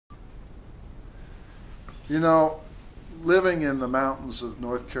You know, living in the mountains of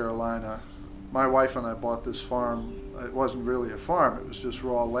North Carolina, my wife and I bought this farm. It wasn't really a farm, it was just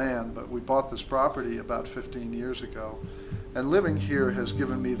raw land, but we bought this property about 15 years ago. And living here has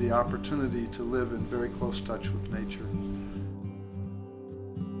given me the opportunity to live in very close touch with nature.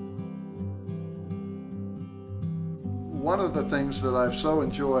 One of the things that I've so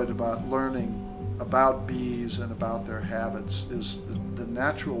enjoyed about learning about bees and about their habits is the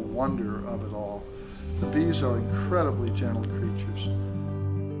natural wonder of it all. The bees are incredibly gentle creatures.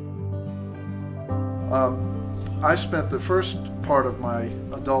 I spent the first part of my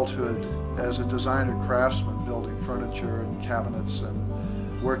adulthood as a designer craftsman, building furniture and cabinets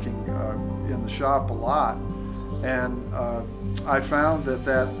and working in the shop a lot. And I found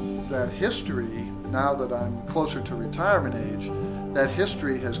that history, now that I'm closer to retirement age, that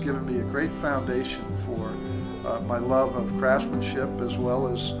history has given me a great foundation for my love of craftsmanship as well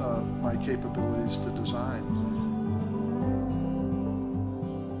as my capabilities to design.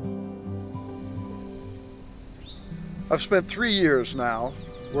 I've spent 3 years now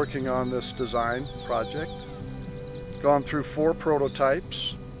working on this design project, gone through 4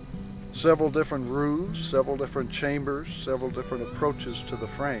 prototypes, several different roofs, several different chambers, several different approaches to the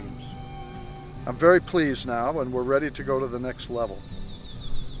frames. I'm very pleased now, and we're ready to go to the next level.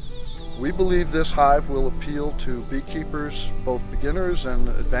 We believe this hive will appeal to beekeepers, both beginners and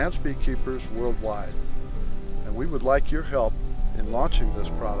advanced beekeepers worldwide. And we would like your help in launching this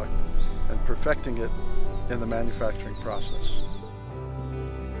product and perfecting it in the manufacturing process.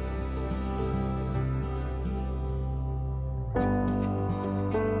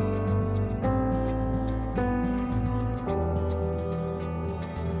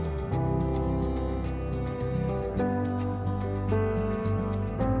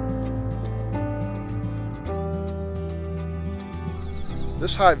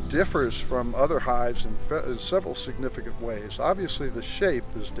 This hive differs from other hives in several significant ways. Obviously, the shape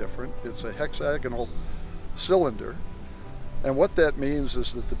is different. It's a hexagonal cylinder, and what that means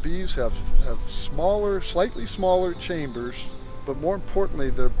is that the bees have smaller, slightly smaller chambers, but more importantly,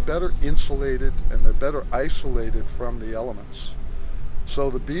 they're better insulated and they're better isolated from the elements. So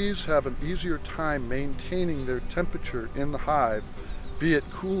the bees have an easier time maintaining their temperature in the hive, be it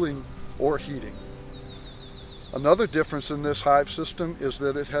cooling or heating. Another difference in this hive system is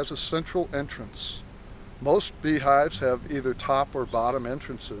that it has a central entrance. Most beehives have either top or bottom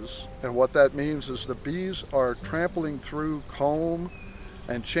entrances, and what that means is the bees are trampling through comb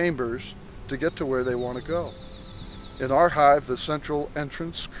and chambers to get to where they want to go. In our hive, the central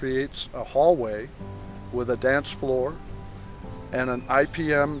entrance creates a hallway with a dance floor and an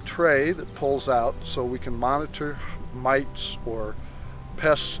IPM tray that pulls out so we can monitor mites or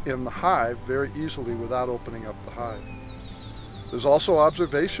pests in the hive very easily without opening up the hive. There's also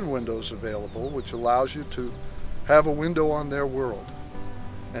observation windows available, which allows you to have a window on their world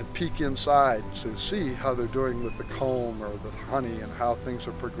and peek inside to see how they're doing with the comb or the honey and how things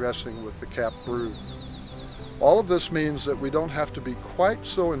are progressing with the capped brood. All of this means that we don't have to be quite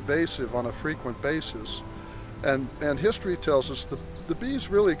so invasive on a frequent basis, and history tells us the bees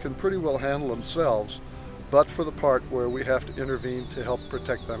really can pretty well handle themselves, but for the part where we have to intervene to help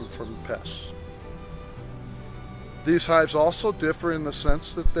protect them from pests. These hives also differ in the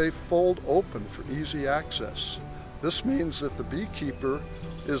sense that they fold open for easy access. This means that the beekeeper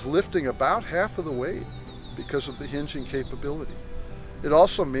is lifting about half of the weight because of the hinging capability. It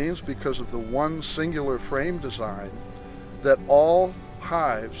also means, because of the one singular frame design, that all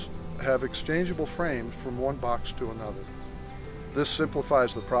hives have exchangeable frames from one box to another. This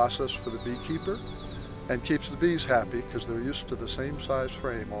simplifies the process for the beekeeper and keeps the bees happy because they're used to the same size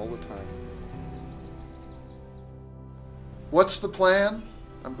frame all the time. What's the plan?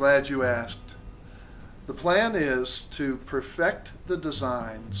 I'm glad you asked. The plan is to perfect the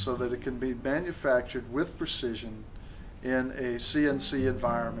design so that it can be manufactured with precision in a CNC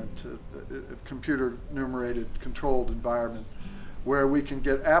environment, a computer numerated controlled environment, where we can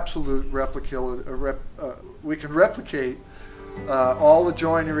get absolute we can replicate all the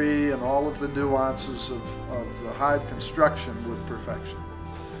joinery and all of the nuances of the hive construction with perfection.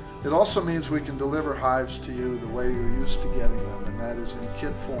 It also means we can deliver hives to you the way you're used to getting them, and that is in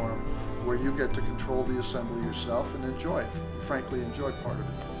kit form, where you get to control the assembly yourself and enjoy it, frankly enjoy part of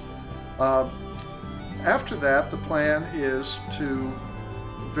it. After that, the plan is to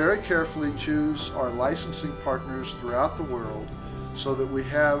very carefully choose our licensing partners throughout the world so that we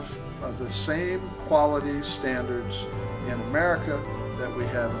have the same quality standards in America that we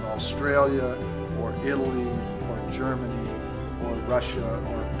have in Australia or Italy or Germany or Russia,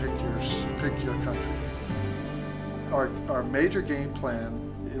 or pick your country. Our major game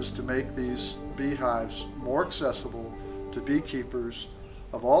plan is to make these beehives more accessible to beekeepers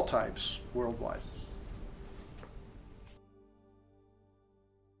of all types worldwide.